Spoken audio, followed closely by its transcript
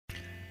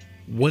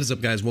What is up,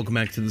 guys? Welcome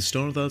back to the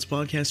Stoner Thoughts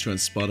Podcast. You're on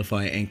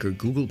Spotify, Anchor,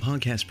 Google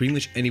Podcasts, pretty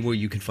much anywhere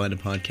you can find a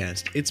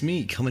podcast. It's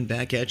me, coming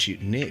back at you,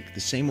 Nick,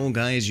 the same old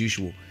guy as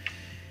usual.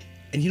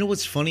 And you know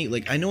what's funny?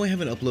 I know I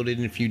haven't uploaded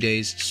in a few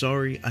days.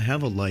 Sorry, I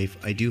have a life.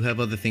 I do have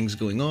other things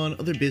going on,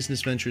 other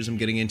business ventures I'm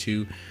getting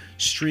into,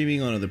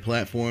 streaming on other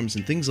platforms,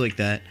 and things like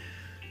that.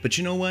 But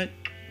you know what?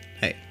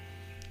 Hey,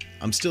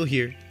 I'm still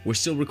here. We're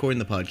still recording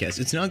the podcast.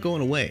 It's not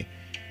going away.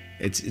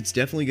 It's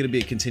definitely going to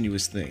be a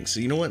continuous thing. So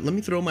you know what? Let me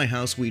throw my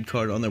house weed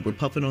card on there. We're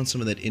puffing on some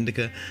of that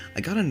indica.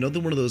 I got another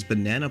one of those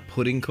banana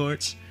pudding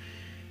carts.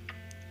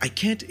 I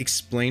can't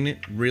explain it,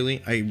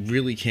 really. I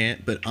really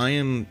can't. But I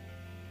am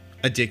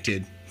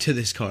addicted to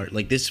this cart.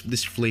 Like this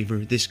flavor,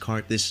 this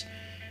cart, this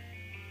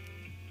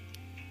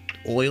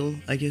oil,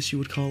 I guess you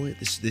would call it.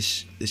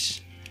 This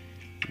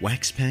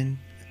wax pen,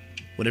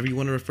 whatever you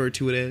want to refer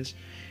to it as.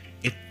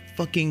 It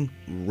fucking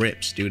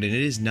rips, dude, and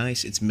it is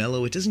nice. It's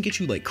mellow. It doesn't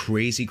get you like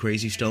crazy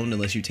stoned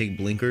unless you take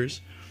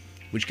blinkers,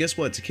 which, guess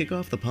what, to kick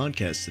off the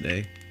podcast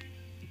today,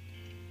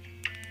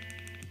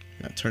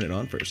 I'll turn it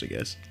on first, I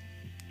guess.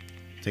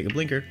 Take a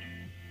blinker.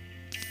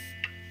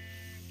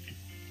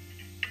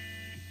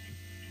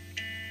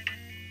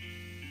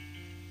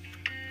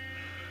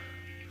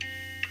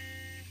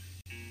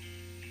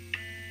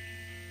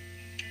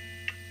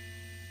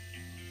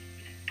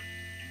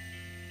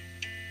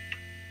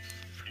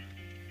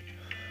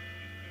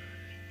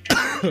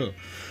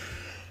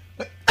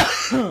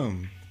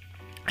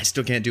 I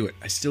still can't do it.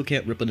 I still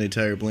can't rip an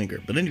entire blinker.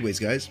 But anyways,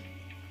 guys,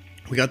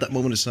 we got that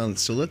moment of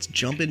silence. So let's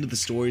jump into the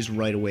stories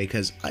right away,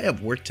 because I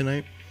have work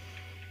tonight.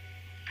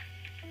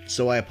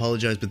 So I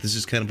apologize, but this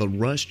is kind of a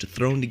rushed,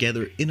 thrown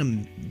together in a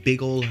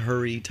big old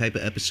hurry type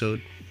of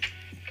episode.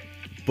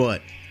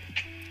 But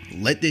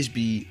let this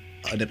be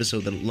an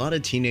episode that a lot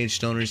of teenage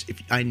stoners,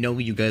 if I know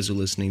you guys are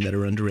listening that are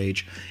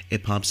underage,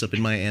 it pops up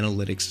in my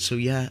analytics. So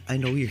yeah, I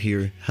know you're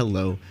here.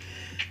 Hello.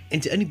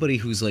 And to anybody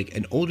who's like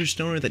an older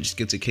stoner that just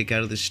gets a kick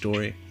out of this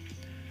story,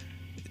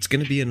 it's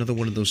going to be another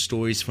one of those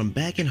stories from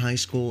back in high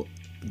school,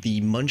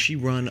 the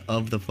munchie run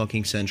of the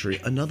fucking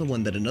century. Another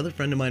one that another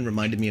friend of mine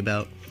reminded me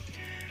about.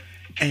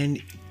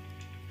 And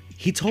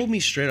he told me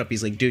straight up,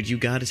 he's like, dude, you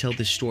got to tell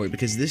this story,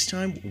 because this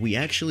time we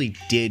actually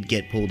did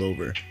get pulled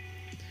over.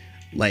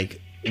 Like,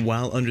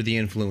 while under the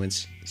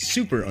influence,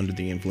 super under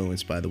the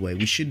influence, by the way.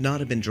 We should not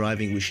have been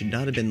driving. We should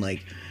not have been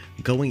like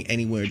going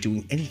anywhere,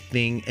 doing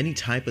anything, any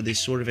type of this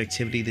sort of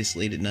activity this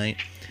late at night.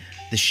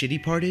 The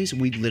shitty part is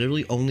we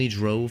literally only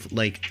drove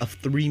like a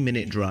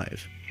 3-minute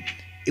drive.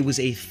 It was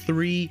a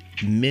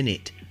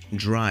 3-minute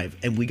drive,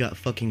 and we got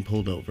fucking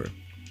pulled over.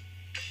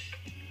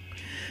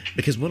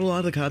 Because what a lot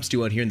of the cops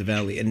do out here in the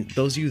valley, and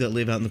those of you that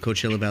live out in the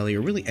Coachella Valley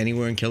or really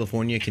anywhere in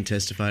California can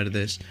testify to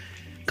this,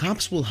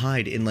 cops will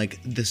hide in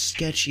like the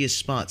sketchiest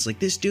spots. Like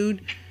this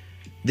dude,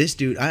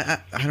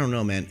 I don't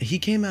know, man. He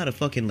came out of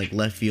fucking like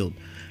left field.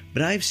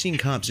 But I've seen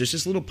cops. There's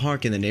this little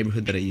park in the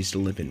neighborhood that I used to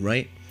live in,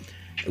 right?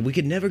 We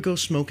could never go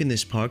smoke in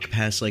this park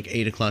past like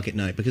 8 o'clock at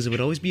night, because it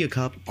would always be a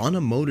cop on a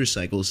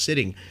motorcycle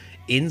sitting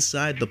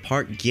inside the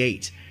park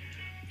gate,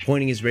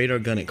 pointing his radar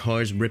gun at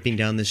cars ripping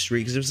down the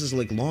street, because there's this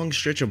like long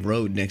stretch of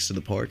road next to the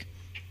park.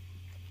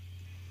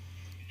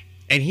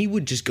 And he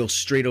would just go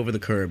straight over the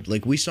curb.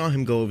 Like, we saw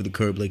him go over the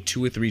curb like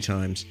 2 or 3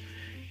 times.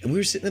 And we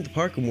were sitting at the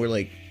park and we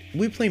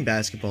were playing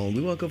basketball, and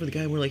we walk over to the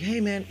guy and we're like, hey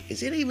man,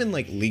 is it even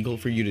like legal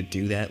for you to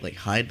do that? Like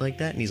hide like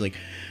that? And he's like,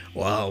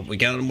 well, we're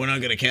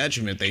not gonna catch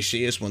them if they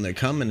see us when they're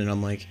coming. And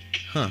I'm like,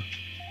 huh,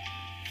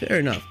 fair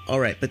enough.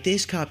 Alright, but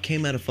this cop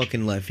came out of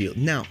fucking left field.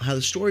 Now, how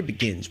the story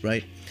begins,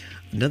 right?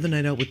 Another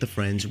night out with the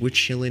friends, we're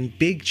chilling,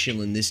 big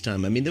chilling this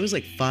time. I mean, there was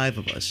like 5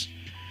 of us.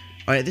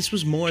 Alright, this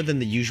was more than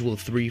the usual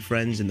 3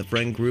 friends in the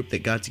friend group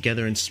that got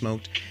together and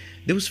smoked.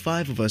 There was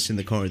 5 of us in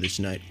the car this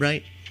night,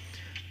 right?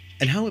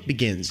 And how it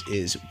begins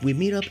is we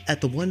meet up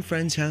at the one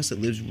friend's house that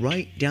lives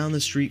right down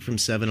the street from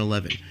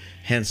 7-Eleven.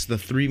 Hence the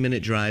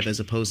 3-minute drive, as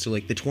opposed to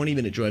like the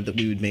 20-minute drive that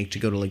we would make to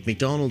go to like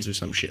McDonald's or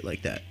some shit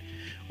like that.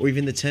 Or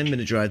even the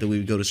 10-minute drive that we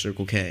would go to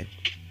Circle K.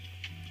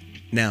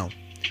 Now,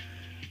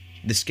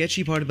 the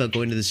sketchy part about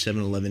going to the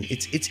 7-Eleven,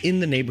 it's in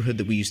the neighborhood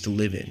that we used to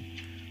live in.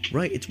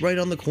 Right? It's right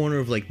on the corner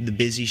of like the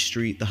busy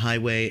street, the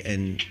highway,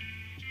 and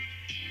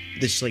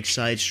this like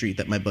side street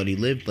that my buddy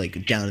lived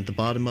like down at the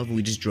bottom of, and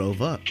we just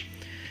drove up.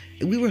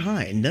 And we were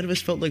high, and none of us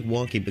felt like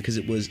walking because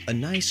it was a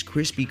nice,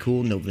 crispy,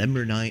 cool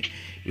November night.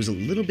 It was a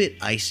little bit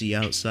icy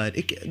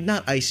outside.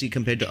 Not icy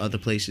compared to other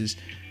places.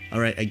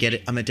 Alright, I get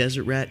it. I'm a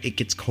desert rat. It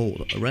gets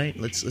cold, alright?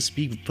 Let's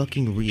be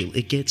fucking real.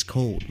 It gets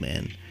cold,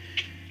 man.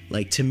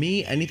 Like, to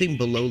me, anything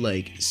below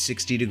like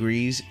 60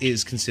 degrees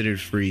is considered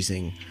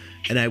freezing.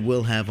 And I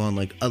will have on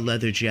like a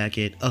leather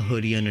jacket, a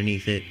hoodie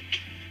underneath it,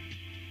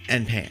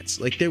 and pants.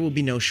 Like, there will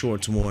be no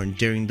shorts worn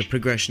during the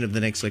progression of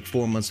the next like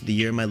 4 months of the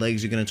year. My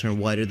legs are going to turn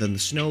whiter than the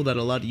snow that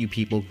a lot of you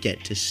people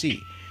get to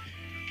see.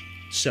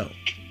 So,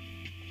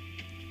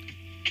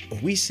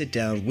 we sit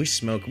down, we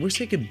smoke, we're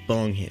taking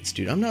bong hits,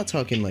 dude. I'm not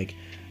talking like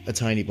a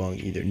tiny bong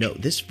either. No,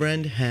 this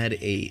friend had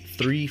a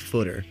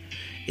 3-footer,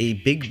 a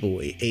big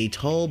boy, a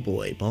tall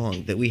boy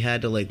bong that we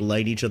had to like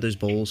light each other's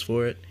bowls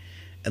for it.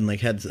 and like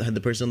had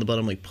the person on the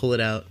bottom like pull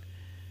it out.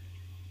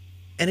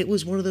 And it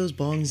was one of those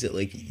bongs that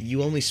like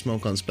you only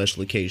smoke on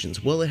special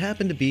occasions. Well, it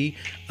happened to be,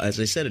 as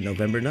I said, a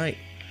November night.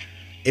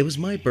 It was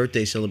my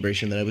birthday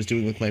celebration that I was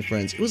doing with my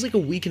friends. It was like a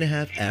week and a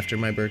half after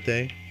my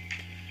birthday.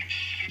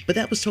 But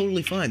that was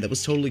totally fine. That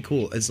was totally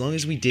cool. As long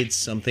as we did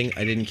something,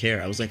 I didn't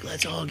care. I was like,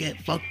 let's all get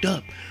fucked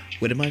up.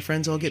 What did my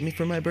friends all get me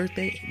for my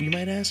birthday, you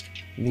might ask?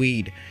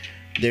 Weed.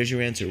 There's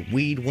your answer.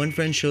 Weed. One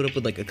friend showed up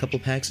with like a couple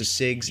packs of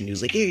cigs, and he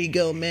was like, here you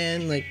go,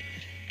 man. Like,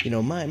 you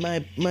know,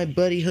 my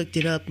buddy hooked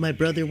it up. My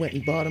brother went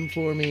and bought them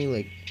for me.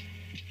 Like,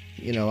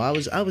 you know, I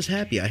was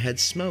happy. I had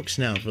smokes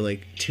now for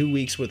like 2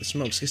 weeks worth of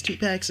smokes. Because 2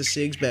 packs of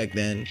cigs back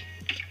then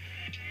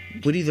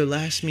would either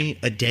last me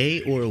a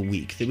day or a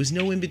week. There was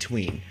no in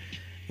between.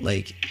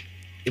 Like,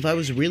 if I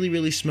was really,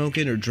 really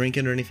smoking or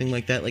drinking or anything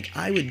like that, like,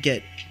 I would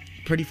get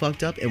pretty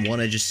fucked up and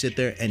want to just sit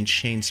there and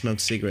chain smoke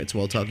cigarettes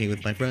while talking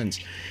with my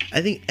friends.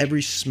 I think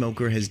every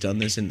smoker has done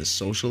this in the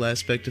social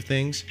aspect of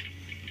things.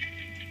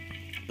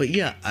 But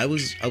yeah, I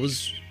was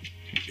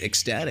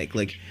ecstatic.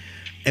 Like,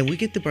 and we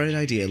get the bright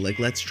idea, like,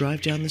 let's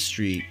drive down the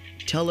street,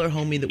 tell our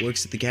homie that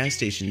works at the gas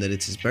station that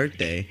it's his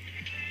birthday,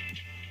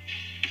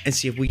 and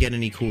see if we get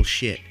any cool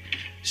shit.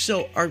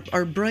 So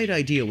our bright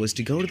idea was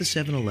to go to the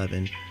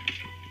 7-Eleven,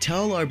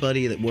 tell our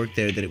buddy that worked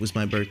there that it was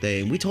my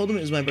birthday, and we told him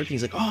it was my birthday.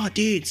 He's like, oh,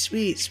 dude,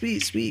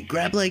 sweet.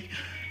 Grab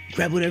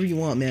whatever you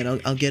want,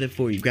 man. I'll get it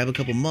for you. Grab a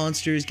couple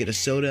Monsters, get a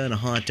soda, and a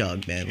hot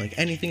dog, man. Like,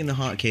 anything in the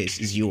hot case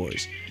is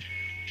yours.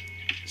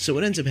 So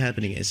what ends up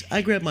happening is,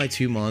 I grab my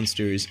 2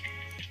 Monsters,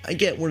 I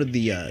get one of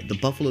the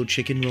buffalo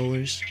chicken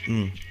rollers.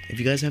 If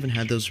you guys haven't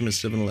had those from a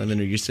 7-Eleven,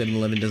 or your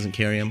 7-Eleven doesn't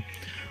carry them,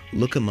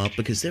 look them up,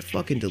 because they're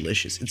fucking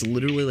delicious. It's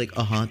literally like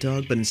a hot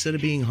dog, but instead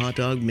of being hot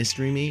dog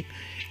mystery meat,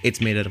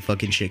 it's made out of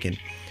fucking chicken.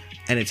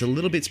 And it's a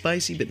little bit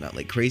spicy, but not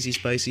like crazy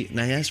spicy. And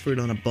I asked for it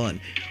on a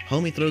bun.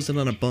 Homie throws it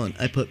on a bun.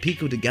 I put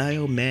pico de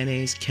gallo,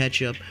 mayonnaise,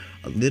 ketchup,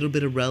 a little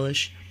bit of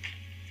relish,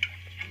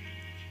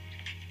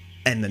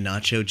 and the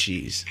nacho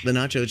cheese. The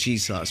nacho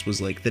cheese sauce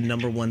was like the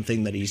number one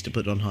thing that I used to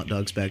put on hot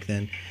dogs back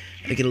then.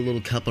 I get a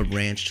little cup of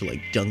ranch to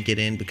like dunk it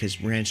in,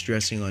 because ranch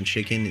dressing on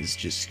chicken is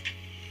just...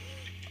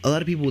 A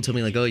lot of people will tell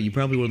me like, oh, you're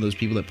probably one of those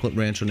people that put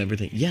ranch on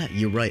everything. Yeah,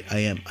 you're right, I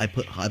am. I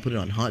put it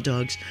on hot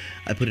dogs.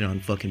 I put it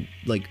on fucking,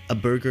 like, a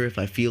burger if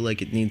I feel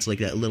like it needs like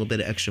that little bit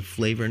of extra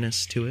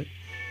flavorness to it.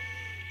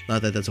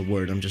 Not that that's a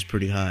word, I'm just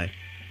pretty high.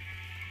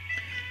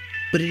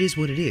 But it is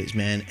what it is,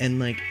 man. And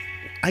like,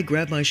 I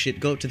grab my shit,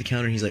 go up to the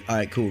counter, he's like,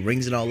 alright, cool,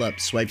 rings it all up,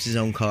 swipes his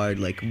own card,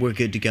 like, we're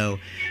good to go.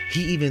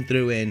 He even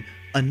threw in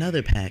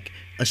another pack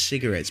of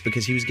cigarettes,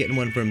 because he was getting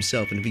one for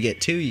himself, and if you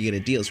get 2, you get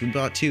a deal. So we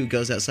bought 2,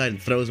 goes outside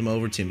and throws them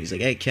over to him. He's like,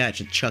 hey, catch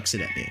it, chucks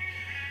it at me.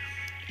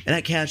 And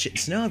I catch it,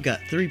 so now I've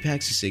got 3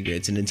 packs of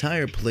cigarettes, an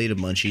entire plate of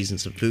munchies, and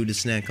some food to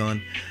snack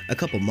on, a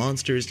couple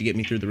Monsters to get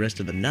me through the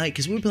rest of the night,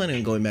 because we were planning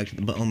on going back to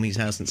the homie's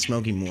house and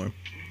smoking more.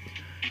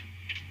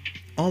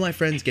 All my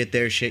friends get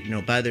their shit, you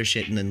know, buy their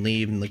shit and then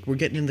leave, and like, we're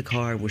getting in the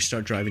car, we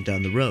start driving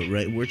down the road,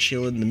 right? We're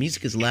chilling, the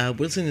music is loud,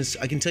 we're listening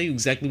to, I can tell you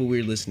exactly what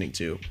we were listening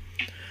to.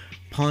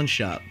 Pawn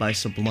Shop by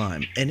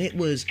Sublime, and it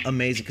was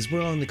amazing, because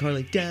we're all in the car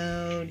like,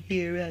 down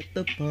here at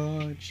the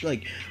pawn,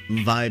 like,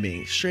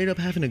 vibing, straight up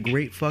having a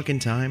great fucking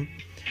time.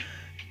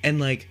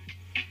 And like,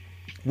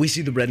 we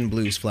see the red and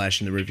blues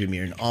flash in the rearview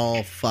mirror, and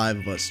all 5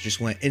 of us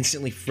just went,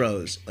 instantly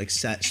froze, like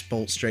sat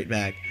bolt straight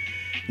back.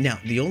 Now,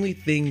 the only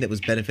thing that was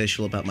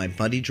beneficial about my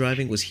buddy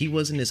driving was he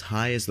wasn't as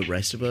high as the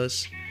rest of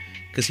us,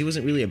 because he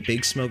wasn't really a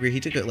big smoker. He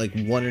took like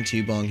 1 or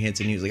 2 bong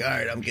hits, and he was like,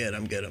 alright, I'm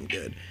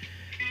good.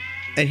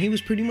 And he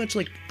was pretty much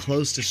like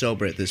close to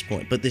sober at this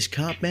point. But this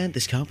cop, man,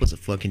 this cop was a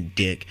fucking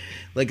dick.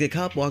 Like, the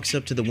cop walks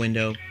up to the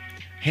window,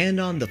 hand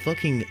on the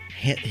fucking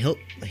hilt?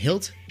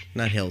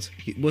 Not hilt.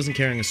 He wasn't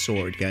carrying a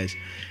sword, guys.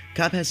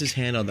 Cop has his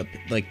hand on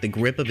the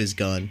grip of his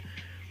gun,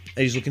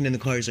 and he's looking in the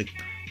car. He's like,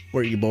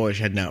 where are you boys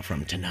heading out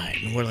from tonight?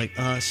 And we're like,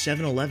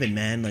 7-Eleven,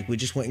 man. Like, we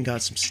just went and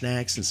got some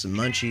snacks and some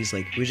munchies.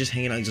 Like, we're just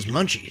hanging out, just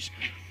munchies.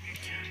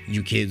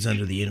 You kids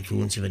under the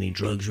influence of any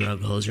drugs or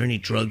alcohol? Is there any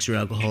drugs or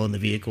alcohol in the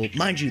vehicle?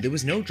 Mind you, there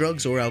was no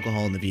drugs or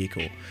alcohol in the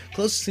vehicle.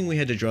 Closest thing we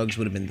had to drugs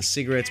would have been the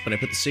cigarettes, but I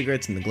put the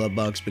cigarettes in the glove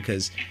box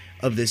because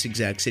of this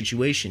exact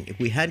situation. If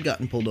we had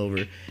gotten pulled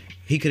over,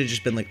 he could have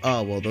just been like,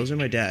 oh, well, those are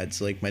my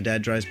dad's. Like, my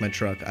dad drives my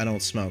truck. I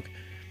don't smoke.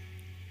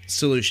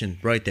 Solution,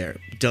 right there.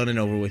 Done and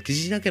over with. Because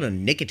he's not going to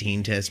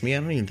nicotine test me. I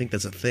don't even think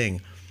that's a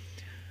thing.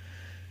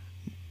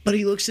 But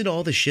he looks at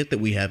all the shit that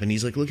we have, and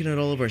he's like looking at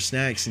all of our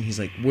snacks, and he's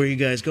like, where are you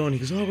guys going? He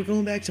goes, oh, we're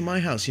going back to my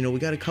house. You know, we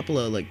got a couple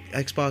of like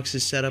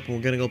Xboxes set up, and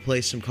we're going to go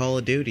play some Call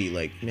of Duty.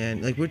 Like,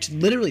 man, like, we're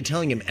literally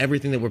telling him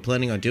everything that we're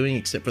planning on doing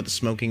except for the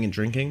smoking and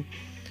drinking.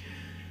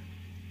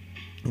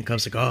 And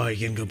Cup's like, oh,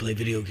 you can go play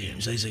video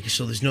games. He's like,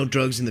 so there's no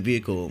drugs in the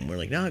vehicle? And we're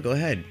like, nah, go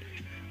ahead.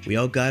 We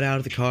all got out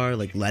of the car,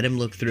 like, let him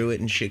look through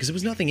it and shit, because there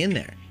was nothing in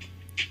there.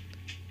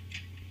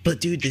 But,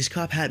 dude, this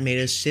cop had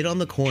made us sit on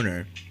the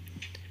corner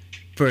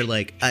for,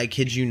 like, I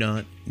kid you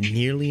not,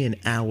 nearly an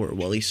hour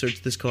while he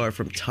searched this car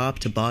from top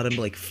to bottom,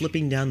 like,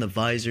 flipping down the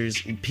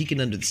visors,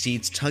 peeking under the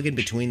seats, tugging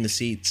between the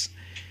seats.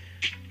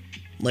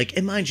 Like,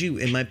 and mind you,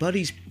 in my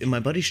buddy's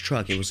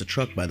truck, it was a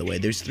truck, by the way,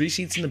 there's 3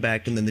 seats in the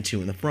back and then the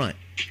 2 in the front.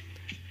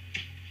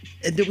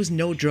 And there was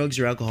no drugs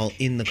or alcohol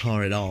in the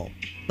car at all.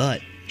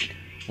 But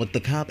what the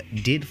cop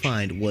did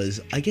find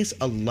was, I guess,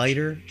 a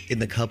lighter in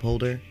the cup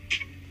holder.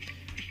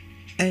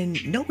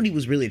 And nobody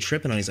was really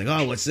tripping on it. He's like,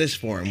 oh, what's this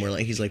for? And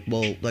he's like,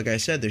 well, like I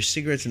said, there's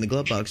cigarettes in the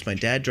glove box. My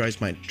dad drives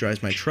my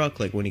truck,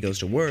 like, when he goes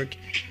to work.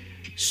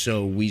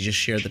 So we just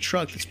share the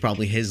truck. That's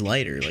probably his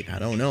lighter. Like, I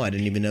don't know. I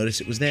didn't even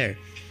notice it was there.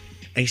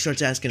 And he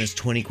starts asking us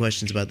 20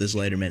 questions about this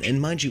lighter, man.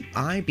 And mind you,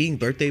 I, being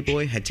birthday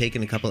boy, had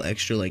taken a couple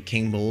extra, like,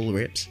 King Bowl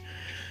rips.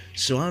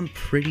 So I'm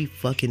pretty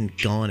fucking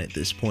gone at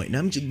this point. And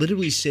I'm just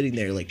literally sitting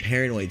there, like,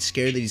 paranoid,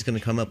 scared that he's going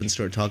to come up and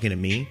start talking to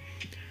me.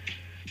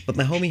 But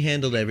my homie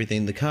handled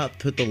everything. The cop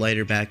put the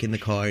lighter back in the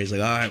car. He's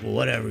like, all right, well,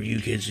 whatever. You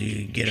kids,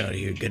 you get out of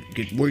here.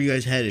 Get, where are you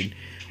guys headed?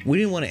 We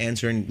didn't want to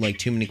answer, like,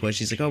 too many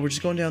questions. He's like, oh, we're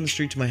just going down the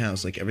street to my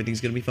house. Like, everything's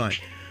going to be fine.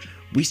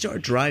 We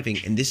start driving,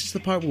 and this is the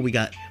part where we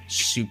got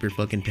super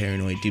fucking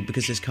paranoid, dude,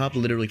 because this cop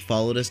literally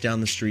followed us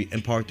down the street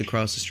and parked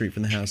across the street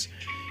from the house.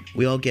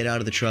 We all get out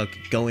of the truck,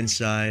 go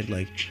inside,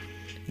 like,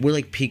 we're,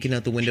 like, peeking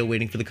out the window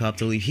waiting for the cop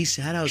to leave. He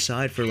sat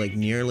outside for, like,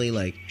 nearly,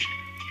 like,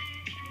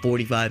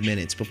 45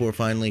 minutes before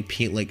finally,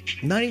 like,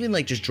 not even,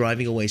 like, just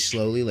driving away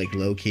slowly, like,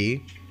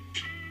 low-key.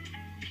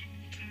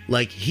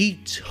 Like, he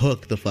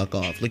took the fuck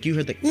off. Like, you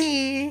heard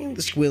the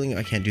squealing.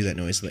 I can't do that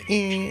noise. Like,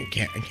 I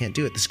can't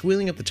do it. The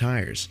squealing of the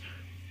tires.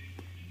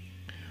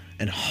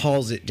 And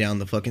hauls it down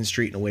the fucking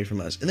street and away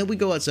from us. And then we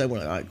go outside. We're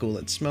like, all right, cool.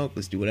 Let's smoke.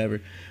 Let's do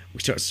whatever. We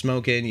start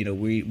smoking. You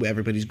know,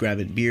 everybody's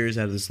grabbing beers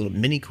out of this little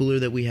mini cooler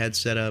that we had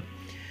set up.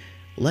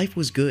 Life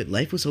was good.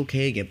 Life was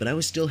okay again. But I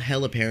was still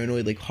hella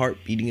paranoid, like heart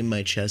beating in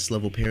my chest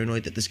level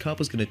paranoid that this cop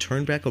was going to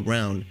turn back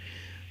around,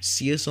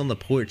 see us on the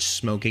porch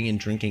smoking and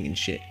drinking and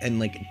shit, and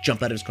like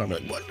jump out of his car and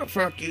be like, what the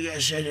fuck? You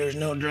guys said there's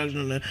no drugs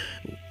in the...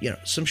 You know,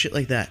 some shit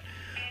like that.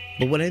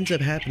 But what ends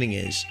up happening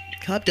is,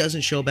 cop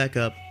doesn't show back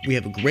up. We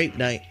have a great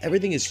night.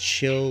 Everything is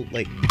chill.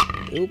 Like,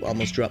 oop,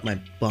 almost dropped my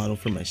bottle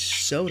for my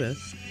soda.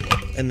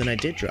 And then I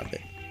did drop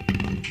it.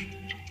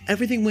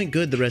 Everything went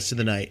good the rest of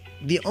the night.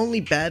 The only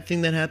bad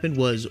thing that happened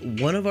was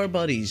one of our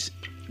buddies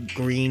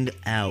greened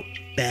out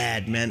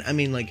bad, man. I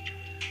mean, like,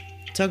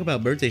 talk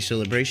about birthday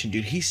celebration,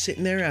 dude. He's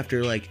sitting there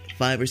after like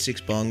 5 or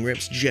 6 bong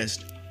rips,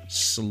 just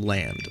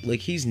slammed. Like,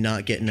 he's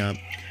not getting up.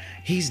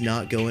 He's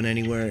not going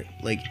anywhere.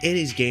 Like, it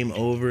is game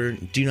over.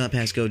 Do not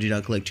pass go. Do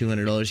not collect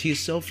 $200. He is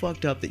so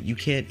fucked up that you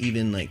can't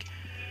even, like,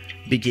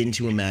 begin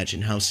to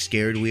imagine how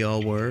scared we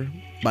all were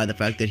by the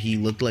fact that he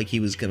looked like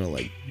he was gonna,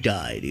 like,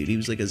 die, dude. He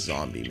was like a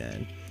zombie,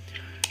 man.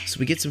 So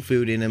we get some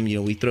food in him. You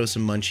know, we throw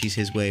some munchies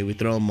his way. We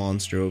throw a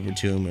Monster over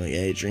to him. We're like,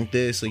 hey, drink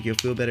this. Like, you'll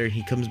feel better.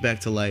 He comes back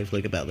to life,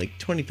 like, about, like,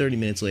 20, 30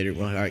 minutes later.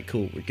 We're like, all right,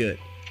 cool. We're good.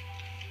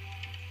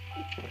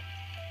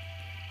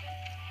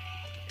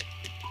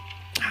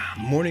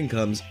 Morning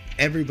comes.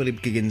 Everybody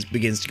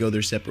begins to go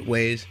their separate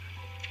ways.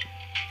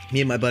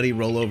 Me and my buddy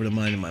roll over to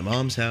mine and my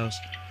mom's house.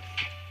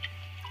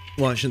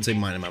 Well, I shouldn't say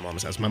mine and my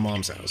mom's house. My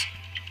mom's house.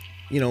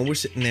 You know, we're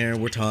sitting there,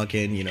 we're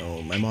talking, you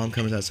know, my mom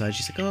comes outside,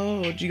 she's like,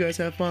 oh, did you guys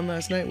have fun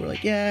last night? We're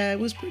like, yeah, it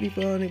was pretty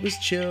fun, it was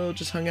chill,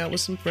 just hung out with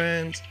some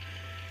friends.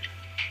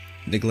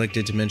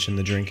 Neglected to mention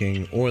the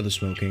drinking or the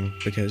smoking,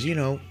 because, you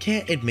know,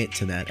 can't admit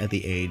to that at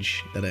the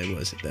age that I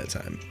was at that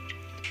time.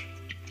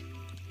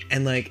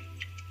 And, like,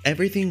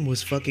 everything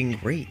was fucking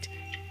great.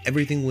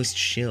 Everything was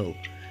chill.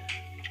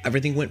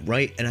 Everything went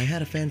right, and I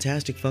had a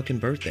fantastic fucking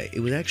birthday. It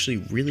was actually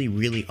really,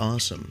 really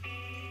awesome.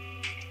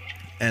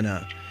 And,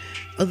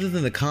 other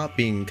than the cop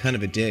being kind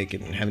of a dick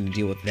and having to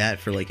deal with that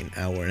for like an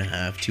hour and a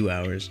half, 2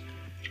 hours,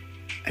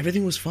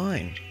 everything was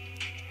fine.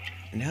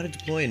 And how to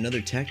deploy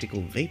another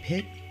tactical vape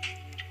hit?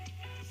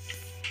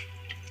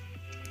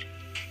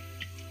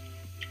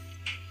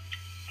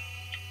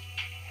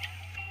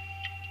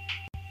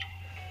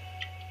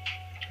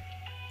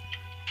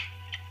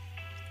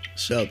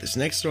 So, this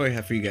next story I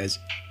have for you guys,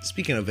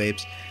 speaking of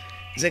vapes,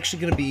 is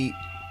actually going to be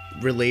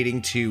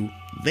relating to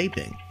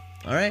vaping.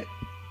 Alright?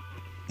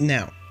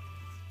 Now,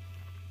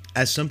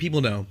 as some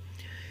people know,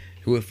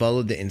 who have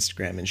followed the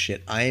Instagram and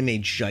shit, I am a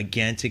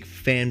gigantic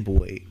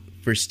fanboy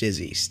for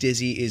Stizzy.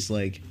 Stizzy is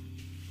like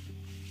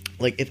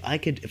if I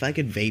could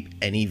vape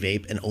any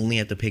vape and only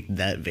have to pick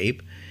that vape,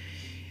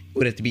 it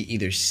would have to be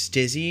either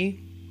Stizzy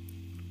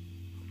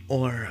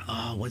or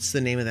what's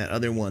the name of that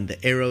other one?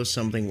 The Arrow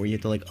something where you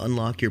have to like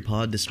unlock your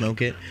pod to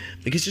smoke it.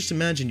 Because just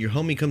imagine your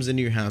homie comes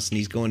into your house and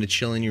he's going to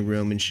chill in your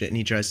room and shit, and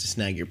he tries to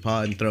snag your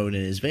pod and throw it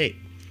in his vape.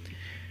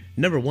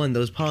 Number one,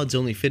 those pods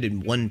only fit in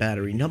one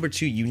battery. Number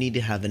two, you need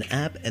to have an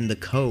app and the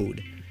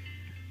code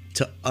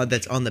to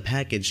that's on the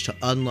package to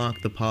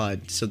unlock the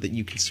pod so that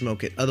you can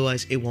smoke it.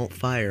 Otherwise, it won't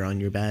fire on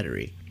your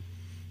battery.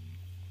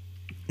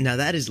 Now,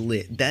 that is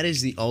lit. That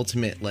is the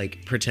ultimate,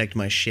 like, protect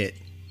my shit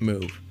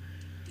move.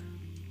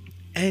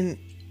 And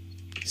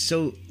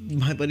so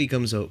my buddy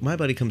comes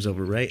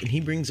over, right? And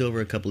he brings over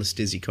a couple of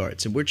Stizzy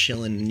carts, and we're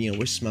chilling, and, you know,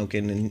 we're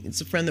smoking, and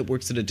it's a friend that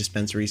works at a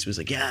dispensary, so he's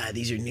like, yeah,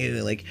 these are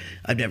new, like,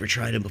 I've never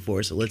tried them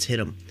before, so let's hit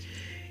them.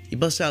 He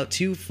busts out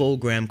 2 full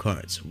gram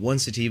carts, 1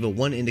 sativa,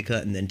 1 indica,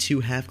 and then 2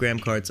 half-gram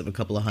carts of a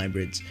couple of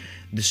hybrids.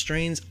 The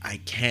strains, I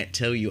can't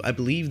tell you. I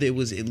believe there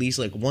was at least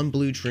like 1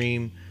 Blue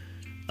Dream,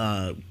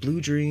 I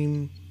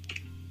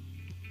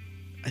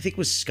think it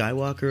was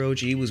Skywalker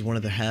OG was one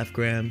of the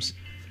half-grams.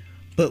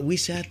 But we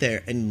sat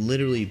there and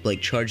literally like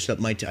charged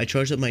up I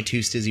charged up my 2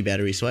 Stizzy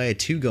batteries, so I had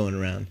 2 going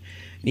around.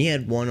 And he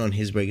had 1 on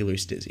his regular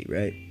Stizzy,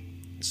 right?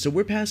 So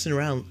we're passing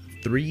around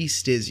 3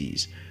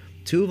 Stizzies.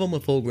 2 of them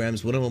with full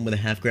grams, 1 of them with a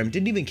half gram.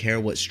 Didn't even care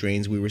what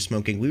strains we were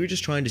smoking. We were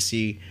just trying to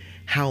see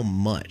how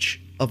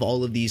much of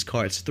all of these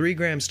carts, 3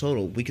 grams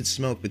total, we could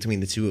smoke between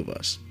the 2 of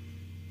us.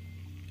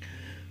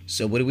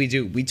 So what do?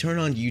 We turn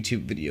on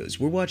YouTube videos.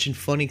 We're watching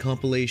funny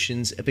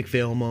compilations, epic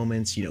fail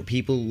moments, you know,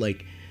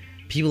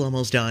 people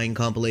almost dying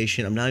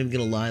compilation. I'm not even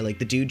gonna lie, like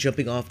the dude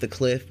jumping off the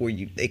cliff where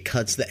it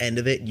cuts the end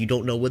of it, you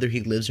don't know whether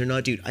he lives or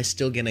not. Dude, I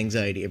still get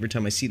anxiety every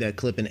time I see that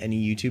clip in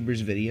any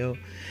YouTuber's video.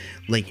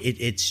 Like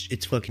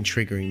it's fucking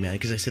triggering, man,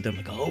 because I sit there, I'm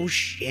like, oh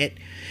shit,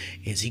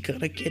 is he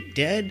gonna get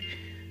dead?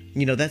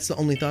 You know, that's the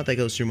only thought that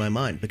goes through my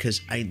mind,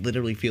 because I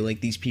literally feel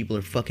like these people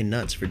are fucking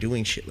nuts for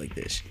doing shit like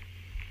this.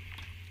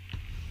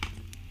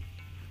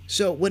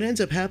 So what ends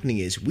up happening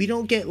is we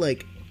don't get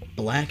like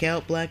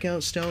blackout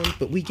stoned,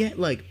 but we get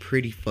like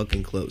pretty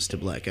fucking close to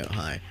blackout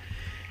high.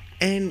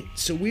 And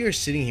so we are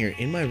sitting here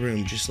in my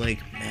room just like,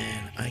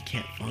 man, I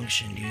can't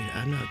function, dude.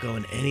 I'm not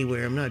going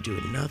anywhere. I'm not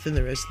doing nothing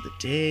the rest of the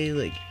day.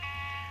 Like,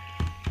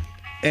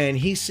 and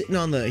he's sitting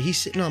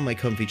on my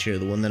comfy chair,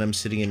 the one that I'm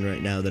sitting in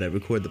right now that I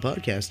record the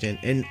podcast in,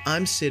 and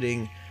I'm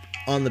sitting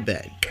on the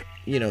bed,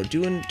 you know,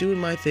 doing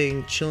my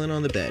thing, chilling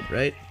on the bed,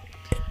 right?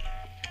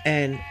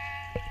 And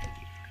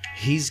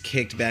he's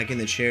kicked back in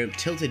the chair,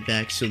 tilted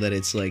back so that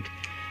it's like,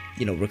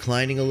 you know,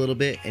 reclining a little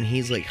bit, and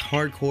he's like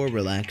hardcore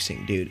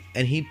relaxing, dude.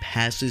 And he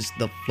passes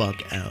the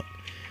fuck out.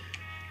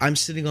 I'm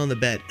sitting on the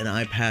bed and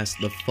I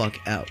passed the fuck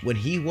out. When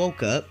he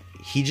woke up,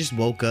 he just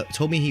woke up,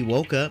 told me he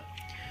woke up,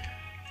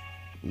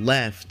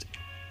 left,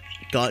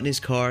 got in his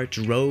car,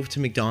 drove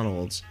to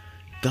McDonald's,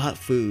 got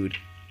food,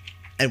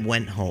 and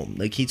went home.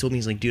 Like, he told me,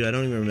 he's like, dude, I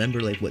don't even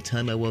remember like what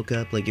time I woke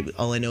up. Like,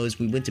 all I know is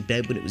we went to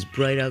bed when it was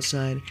bright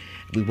outside.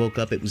 We woke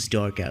up, it was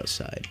dark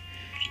outside.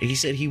 And he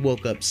said he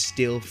woke up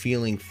still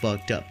feeling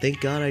fucked up. Thank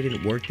God I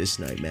didn't work this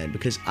night, man,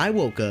 because I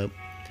woke up,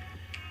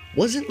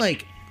 wasn't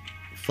like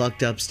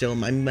fucked up still.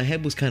 My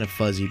head was kind of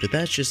fuzzy, but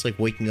that's just like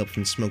waking up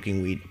from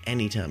smoking weed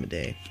any time of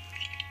day.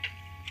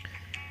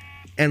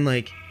 And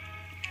like,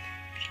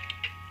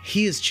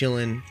 he is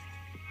chilling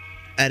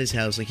at his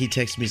house. Like, he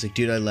texted me, he's like,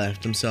 dude, I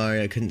left, I'm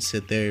sorry, I couldn't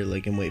sit there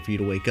like and wait for you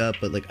to wake up,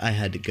 but like I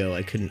had to go.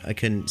 I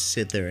couldn't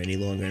sit there any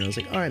longer. And I was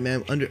like, all right,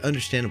 man,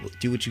 understandable,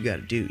 do what you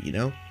gotta do, you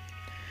know?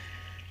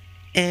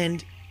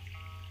 And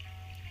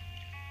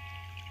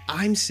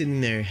I'm sitting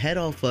there, head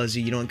all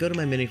fuzzy, you know, I go to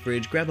my mini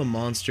fridge, grab a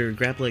Monster,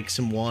 grab like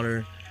some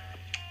water,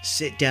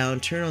 sit down,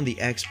 turn on the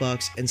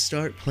Xbox, and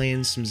start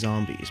playing some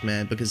zombies,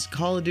 man, because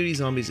Call of Duty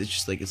Zombies is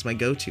just like, it's my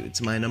go-to,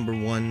 it's my number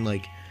one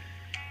like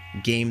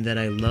game that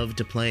I love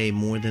to play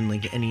more than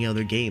like any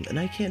other game, and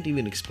I can't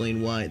even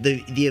explain why.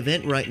 The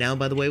event right now,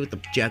 by the way, with the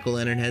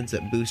jack-o'-lantern heads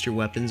that boost your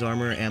weapons,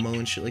 armor, ammo,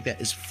 and shit like that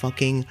is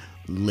fucking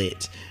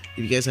lit.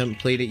 If you guys haven't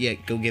played it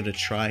yet, go give it a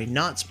try.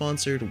 Not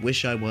sponsored,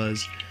 wish I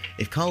was.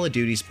 If Call of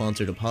Duty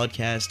sponsored a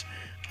podcast,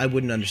 I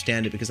wouldn't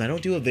understand it because I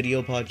don't do a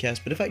video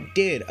podcast, but if I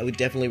did, I would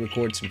definitely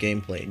record some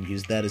gameplay and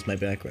use that as my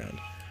background.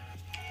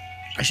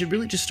 I should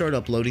really just start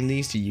uploading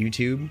these to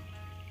YouTube.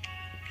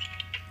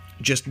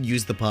 Just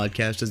use the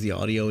podcast as the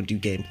audio and do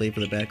gameplay for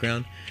the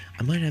background.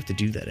 I might have to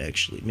do that,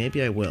 actually.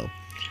 Maybe I will.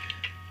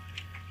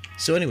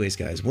 So anyways,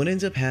 guys, what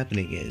ends up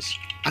happening is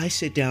I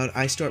sit down,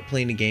 I start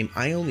playing a game.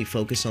 I only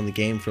focus on the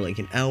game for like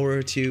an hour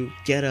or two,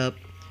 get up,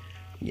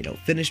 you know,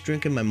 finish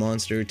drinking my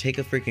Monster, take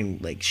a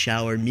freaking like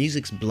shower,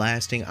 music's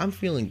blasting, I'm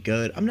feeling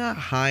good. I'm not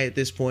high at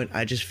this point,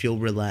 I just feel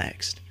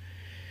relaxed.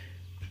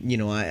 You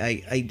know,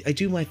 I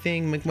do my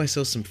thing, make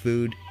myself some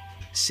food,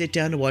 sit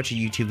down to watch a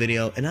YouTube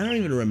video, and I don't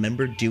even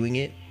remember doing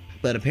it,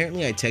 but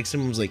apparently I texted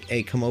him and was like,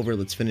 hey, come over,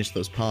 let's finish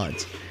those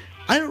pods.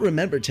 I don't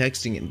remember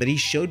texting him, but he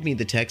showed me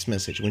the text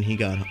message when he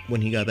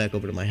got back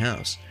over to my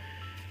house.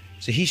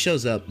 So he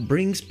shows up,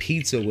 brings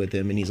pizza with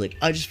him, and he's like,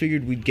 I just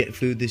figured we'd get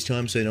food this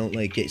time so I don't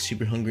like get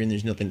super hungry and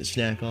there's nothing to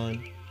snack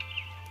on.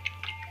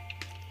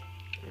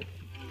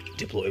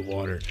 Deploy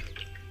water.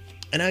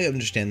 And I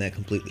understand that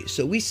completely.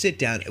 So we sit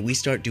down and we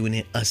start doing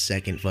it a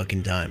second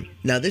fucking time.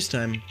 Now this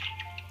time,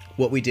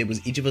 what we did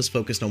was each of us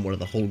focused on one of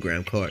the whole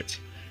gram cards.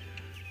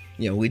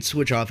 You know, we'd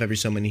switch off every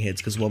so many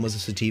hits because one was a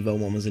sativa,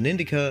 one was an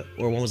indica,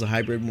 or one was a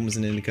hybrid, one was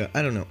an indica.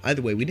 I don't know.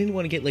 Either way, we didn't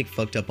want to get like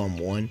fucked up on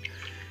one.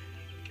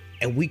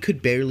 And we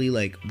could barely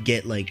like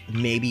get like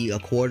maybe a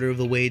quarter of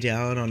the way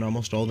down on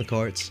almost all the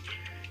carts.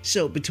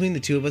 So between the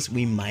two of us,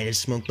 we might have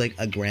smoked like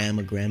a gram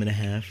and a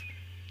half.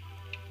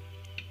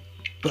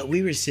 But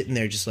we were sitting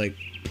there just like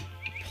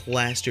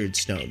plastered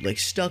stoned, like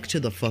stuck to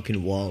the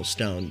fucking wall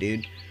stoned,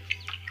 dude.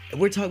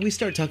 We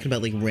start talking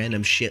about like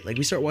random shit. Like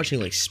we start watching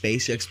like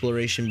space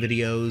exploration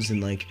videos and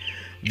like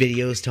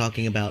videos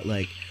talking about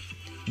like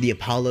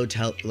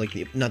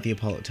the not the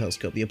Apollo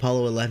telescope, the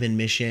Apollo 11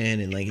 mission,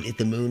 and like if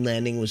the moon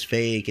landing was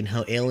fake, and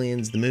how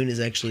the moon is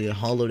actually a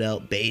hollowed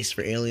out base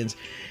for aliens.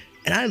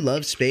 And I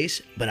love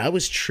space, but I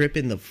was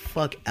tripping the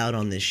fuck out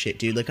on this shit,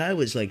 dude. Like, I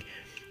was like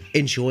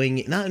enjoying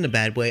it, not in a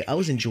bad way. I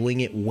was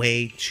enjoying it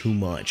way too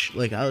much.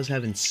 Like, I was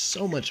having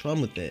so much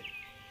fun with it.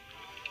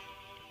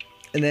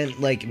 And then,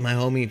 like, my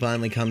homie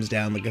finally comes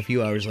down, like, a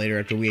few hours later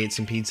after we ate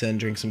some pizza and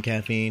drank some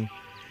caffeine.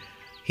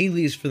 He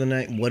leaves for the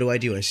night. What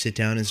do? I sit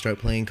down and start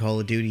playing Call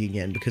of Duty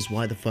again, because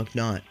why the fuck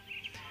not?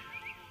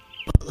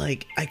 But,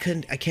 like, I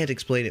can't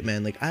explain it,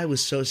 man. Like, I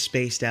was so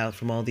spaced out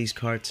from all these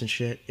carts and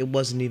shit, it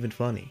wasn't even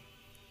funny.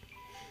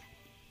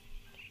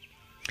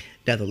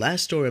 Now, the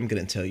last story I'm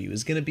going to tell you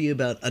is going to be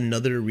about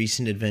another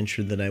recent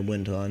adventure that I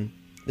went on.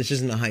 This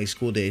isn't a high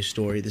school day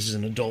story, this is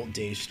an adult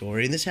day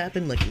story, and this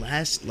happened, like,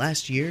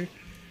 last year?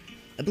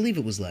 I believe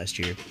it was last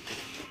year.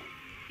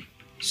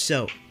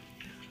 So,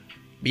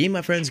 me and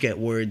my friends get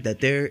word that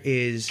there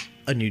is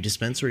a new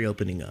dispensary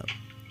opening up,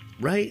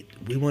 right?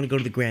 We want to go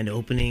to the grand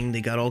opening.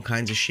 They got all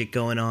kinds of shit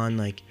going on.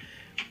 Like,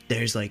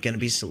 there's like going to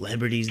be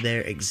celebrities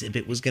there.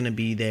 Exhibit was going to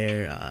be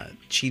there.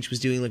 Cheech was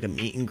doing like a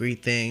meet and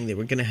greet thing. They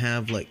were going to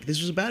have like, this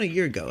was about a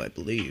year ago, I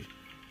believe.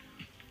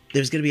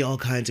 There's going to be all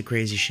kinds of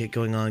crazy shit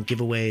going on.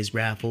 Giveaways,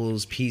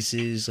 raffles,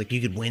 pieces. Like, you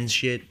could win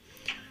shit.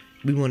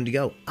 We wanted to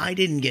go. I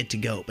didn't get to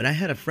go, but I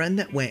had a friend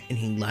that went and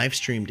he live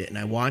streamed it, and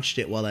I watched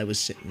it while I was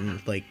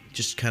sitting, like,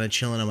 just kind of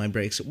chilling on my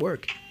breaks at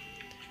work.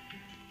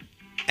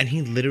 And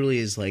he literally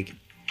is like,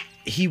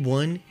 he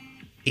won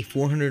a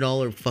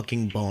 $400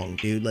 fucking bong,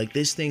 dude. Like,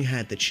 this thing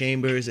had the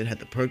chambers, it had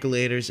the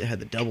percolators, it had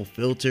the double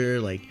filter,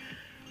 like,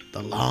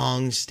 the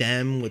long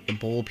stem with the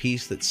bowl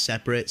piece that's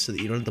separate so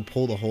that you don't have to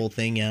pull the whole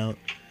thing out.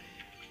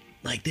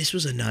 Like, this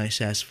was a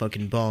nice-ass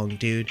fucking bong,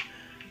 dude.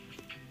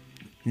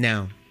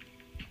 Now,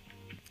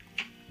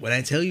 when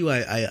I tell you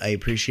I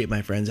appreciate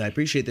my friends, I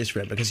appreciate this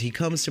friend because he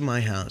comes to my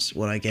house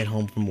when I get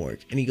home from work.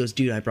 And he goes,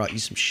 dude, I brought you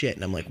some shit.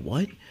 And I'm like,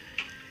 what?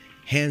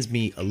 Hands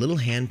me a little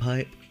hand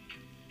pipe,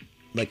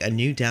 like a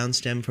new down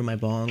stem for my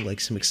bong,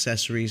 like some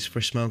accessories for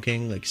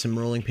smoking, like some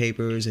rolling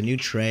papers, a new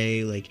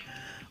tray, like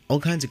all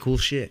kinds of cool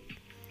shit.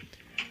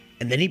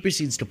 And then he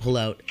proceeds to pull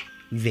out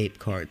vape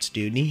carts,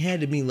 dude. And he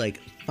handed me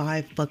like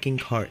 5 fucking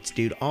carts,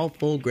 dude. All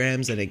full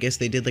grams that I guess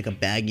they did like a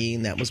baggie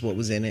and that was what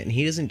was in it. And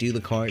he doesn't do the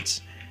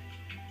carts.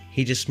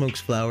 He just smokes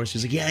flowers.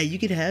 He's like, yeah, you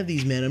could have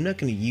these, man. I'm not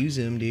going to use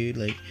them, dude.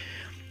 Like,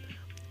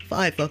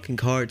 5 fucking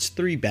carts,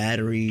 3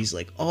 batteries,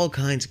 like, all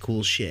kinds of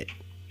cool shit.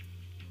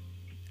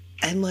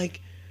 And, like,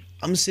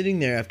 I'm sitting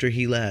there after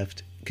he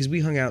left, because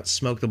we hung out,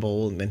 smoked the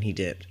bowl, and then he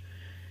dipped.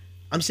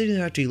 I'm sitting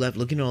there after he left,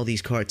 looking at all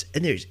these carts,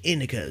 and there's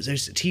indicas,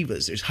 there's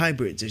sativas, there's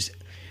hybrids, there's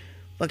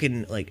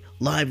fucking, like,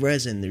 live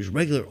resin, there's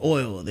regular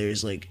oil,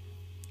 there's, like,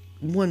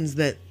 ones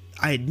that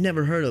I had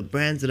never heard of,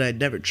 brands that I had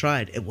never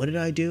tried. And what did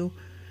I do?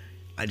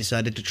 I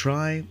decided to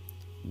try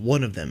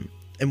one of them.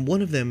 And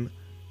one of them,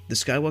 the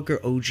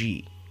Skywalker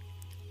OG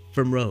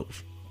from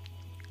Rove,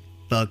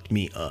 fucked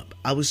me up.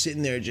 I was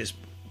sitting there just,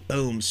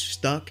 boom,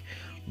 stuck,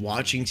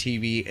 watching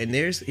TV. And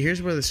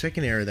here's where the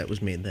second error that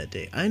was made that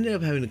day. I ended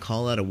up having to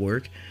call out of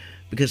work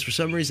because for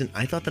some reason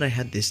I thought that I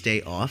had this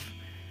day off.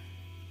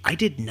 I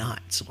did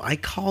not. So I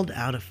called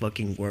out of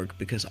fucking work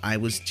because I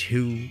was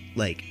too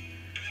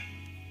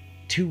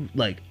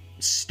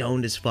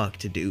stoned as fuck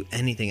to do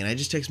anything. And I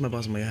just texted my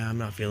boss. I'm like, I'm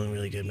not feeling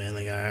really good, man.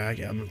 Like, I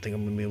don't think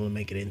I'm gonna be able to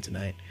make it in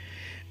tonight.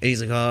 And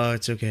he's like, oh,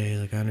 it's okay.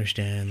 Like, I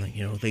understand. Like,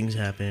 you know, things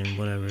happen,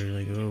 whatever.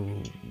 Like,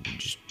 oh,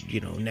 just, you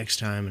know, next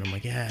time. And I'm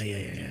like, yeah.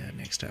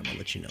 Next time I'll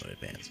let you know in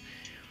advance.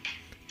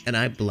 And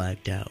I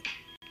blacked out.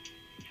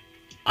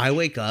 I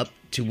wake up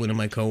to one of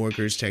my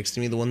coworkers texting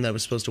me, the one that I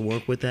was supposed to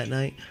work with that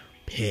night,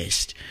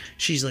 pissed.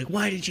 She's like,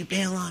 why did you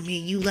bail on me?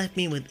 You left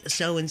me with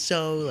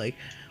so-and-so. Like,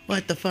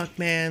 what the fuck,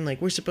 man?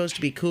 Like, we're supposed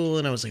to be cool.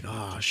 And I was like,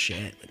 oh,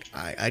 shit.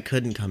 Like, I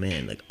couldn't come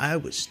in. Like, I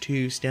was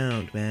too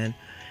stoned, man.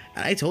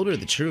 And I told her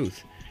the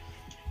truth.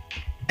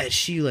 And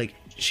she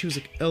was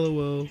like,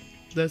 LOL,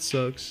 that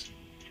sucks.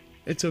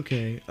 It's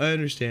okay. I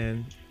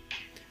understand.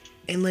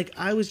 And, like,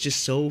 I was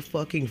just so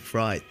fucking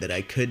fried that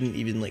I couldn't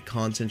even, like,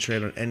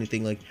 concentrate on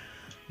anything. Like,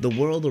 the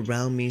world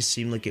around me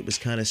seemed like it was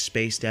kind of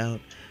spaced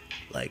out.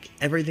 Like,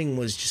 everything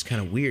was just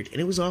kind of weird. And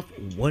it was off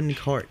one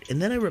cart.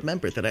 And then I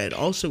remembered that I had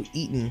also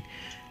eaten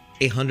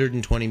a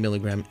 120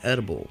 milligram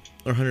edible,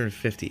 or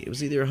 150. It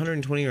was either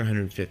 120 or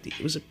 150.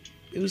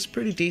 It was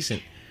pretty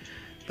decent.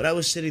 But I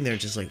was sitting there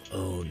just like,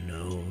 oh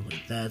no,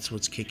 like that's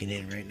what's kicking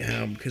in right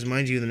now. Because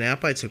mind you, the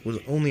nap I took was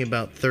only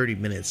about 30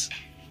 minutes.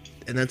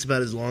 And that's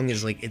about as long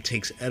as like it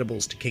takes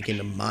edibles to kick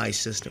into my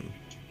system.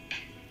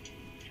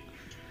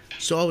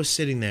 So I was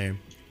sitting there,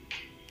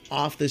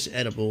 off this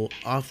edible,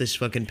 off this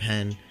fucking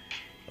pen.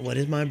 What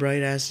did my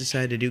bright ass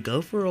decide to do?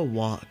 Go for a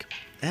walk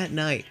at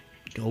night.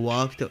 Go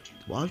walk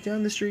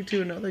down the street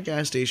to another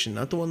gas station,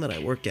 not the one that I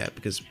work at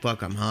because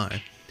fuck, I'm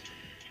high.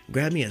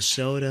 Grab me a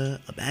soda,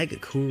 a bag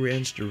of Cool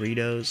Ranch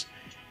Doritos,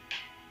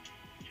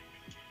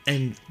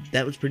 and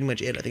that was pretty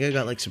much it. I think I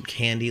got like some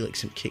candy, like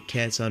some Kit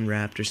Kats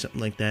unwrapped or something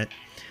like that.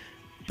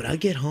 But I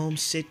get home,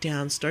 sit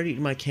down, start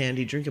eating my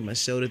candy, drinking my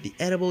soda. The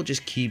edible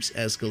just keeps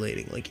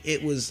escalating. Like,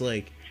 it was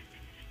like,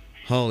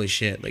 holy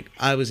shit. Like,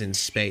 I was in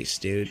space,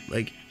 dude.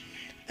 Like,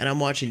 and I'm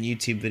watching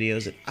YouTube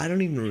videos, and I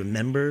don't even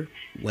remember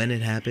when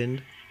it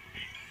happened.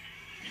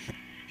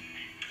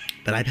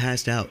 But I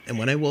passed out. And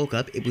when I woke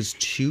up, it was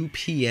 2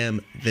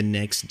 p.m. the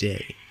next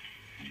day.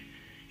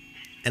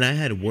 And I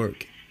had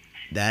work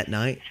that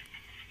night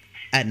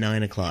at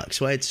 9 o'clock.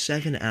 So I had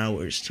 7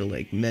 hours to,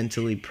 like,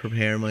 mentally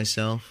prepare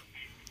myself.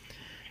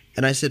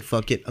 And I said,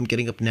 fuck it, I'm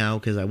getting up now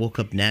because I woke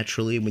up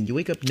naturally. When you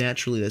wake up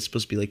naturally, that's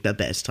supposed to be, like, the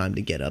best time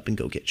to get up and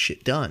go get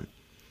shit done.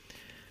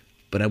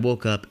 But I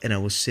woke up and I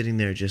was sitting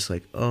there just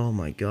like, oh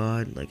my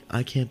God, like,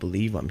 I can't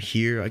believe I'm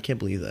here. I can't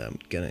believe that I'm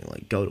gonna,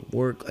 like, go to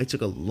work. I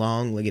took a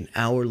long, like, an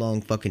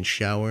hour-long fucking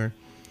shower.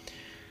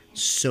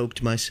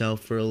 Soaked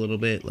myself for a little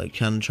bit, like,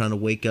 kind of trying to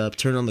wake up.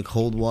 Turn on the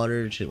cold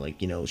water to, like,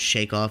 you know,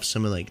 shake off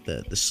some of, like,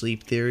 the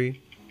sleep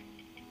theory.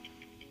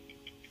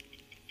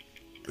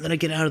 And then I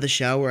get out of the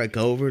shower, I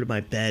go over to my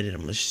bed, and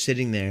I'm just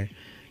sitting there,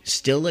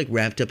 still, like,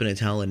 wrapped up in a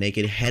towel and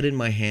naked, head in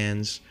my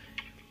hands,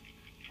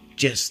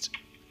 just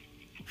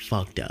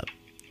fucked up.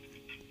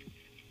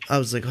 I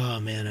was like, oh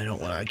man,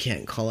 I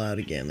can't call out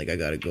again, like, I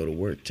gotta go to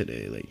work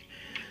today, like.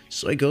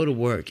 So I go to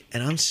work,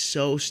 and I'm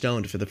so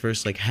stoned for the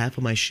first, like, half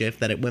of my shift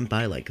that it went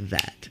by like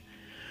that.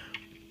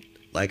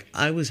 Like,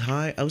 I was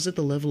high, I was at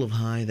the level of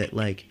high that,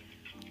 like,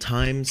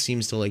 time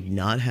seems to, like,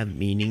 not have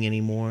meaning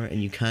anymore,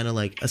 and you kind of,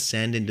 like,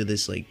 ascend into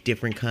this, like,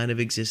 different kind of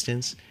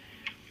existence.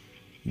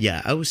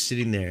 Yeah, I was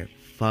sitting there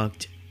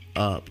fucked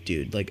up,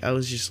 dude. Like, I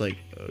was just like,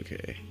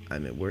 okay,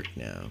 I'm at work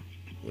now.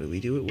 What do we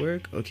do at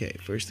work? Okay,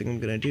 first thing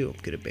I'm gonna do,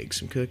 I'm gonna bake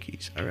some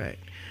cookies. Alright.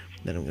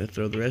 Then I'm gonna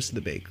throw the rest of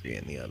the bakery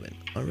in the oven.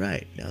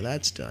 Alright, now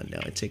that's done.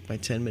 Now I take my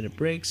 10-minute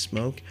break,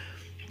 smoke,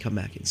 come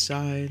back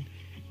inside,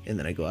 and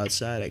then I go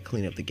outside, I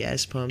clean up the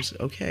gas pumps.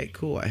 Okay,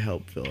 cool. I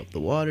help fill up the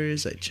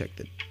waters, I check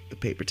the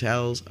paper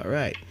towels.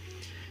 Alright.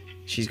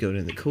 She's going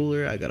in the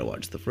cooler, I gotta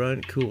watch the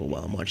front. Cool.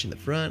 While I'm watching the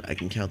front, I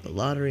can count the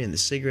lottery and the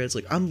cigarettes.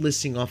 Like, I'm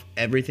listing off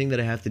everything that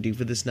I have to do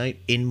for this night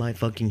in my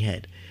fucking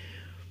head.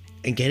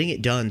 And getting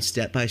it done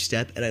step by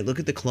step, and I look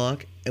at the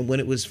clock, and when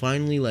it was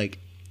finally, like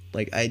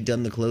I had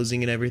done the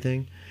closing and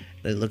everything,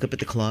 and I look up at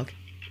the clock,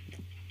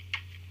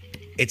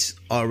 it's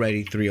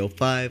already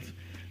 3:05,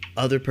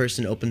 other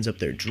person opens up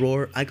their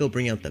drawer, I go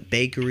bring out the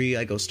bakery,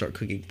 I go start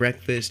cooking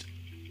breakfast,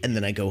 and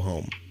then I go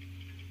home.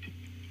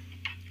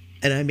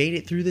 And I made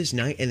it through this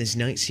night, and this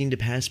night seemed to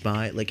pass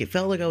by, like, it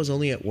felt like I was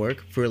only at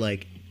work for,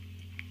 like,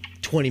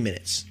 20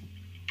 minutes.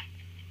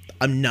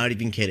 I'm not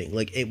even kidding.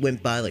 Like, it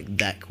went by, like,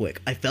 that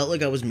quick. I felt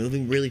like I was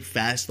moving really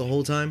fast the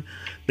whole time,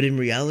 but in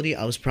reality,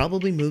 I was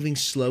probably moving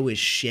slow as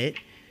shit.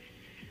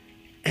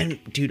 And,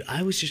 dude,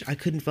 I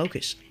couldn't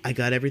focus. I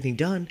got everything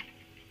done,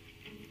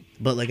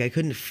 but, like, I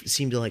couldn't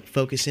seem to, like,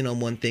 focus in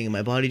on one thing, and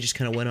my body just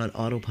kind of went on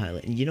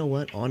autopilot. And you know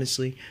what?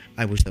 Honestly,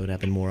 I wish that would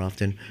happen more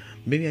often.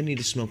 Maybe I need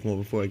to smoke more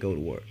before I go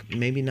to work.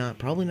 Maybe not.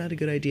 Probably not a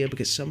good idea,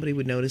 because somebody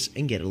would notice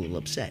and get a little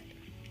upset.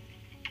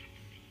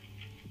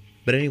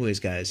 But anyways,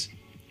 guys,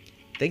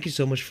 thank you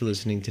so much for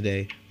listening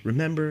today.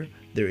 Remember,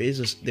 there is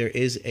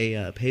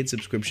a paid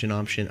subscription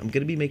option. I'm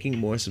going to be making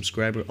more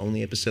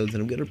subscriber-only episodes that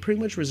I'm going to pretty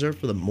much reserve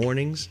for the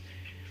mornings,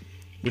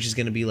 which is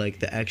going to be, like,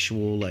 the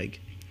actual, like,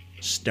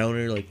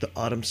 stoner, like, the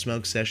Autumn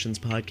Smoke Sessions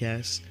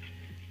podcast,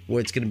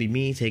 where it's going to be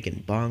me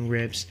taking bong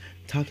rips,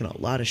 talking a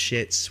lot of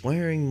shit,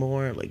 swearing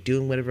more, like,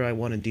 doing whatever I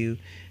want to do.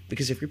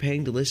 Because if you're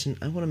paying to listen,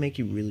 I want to make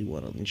you really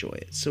want to enjoy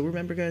it. So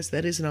remember, guys,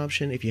 that is an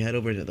option. If you head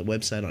over to the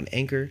website on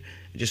Anchor,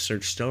 just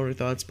search Stoner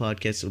Thoughts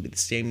Podcast. It'll be the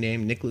same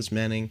name, Nicholas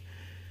Manning.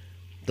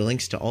 The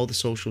links to all the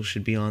socials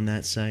should be on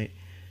that site.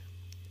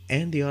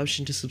 And the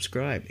option to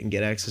subscribe and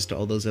get access to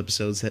all those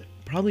episodes that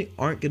probably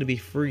aren't going to be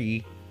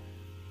free.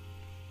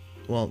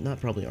 Well, not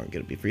probably aren't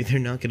going to be free. They're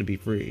not going to be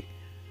free.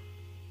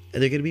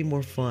 And they're going to be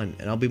more fun.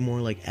 And I'll be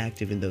more, like,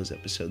 active in those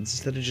episodes.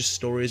 Instead of just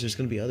stories, there's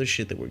going to be other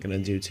shit that we're going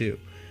to do, too.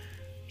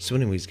 So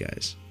anyways,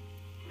 guys,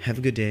 have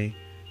a good day.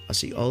 I'll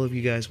see all of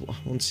you guys. Well,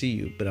 I won't see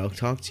you, but I'll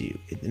talk to you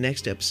in the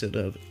next episode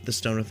of the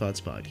Stoner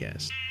Thoughts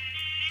Podcast.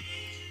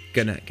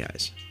 Good night,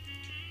 guys.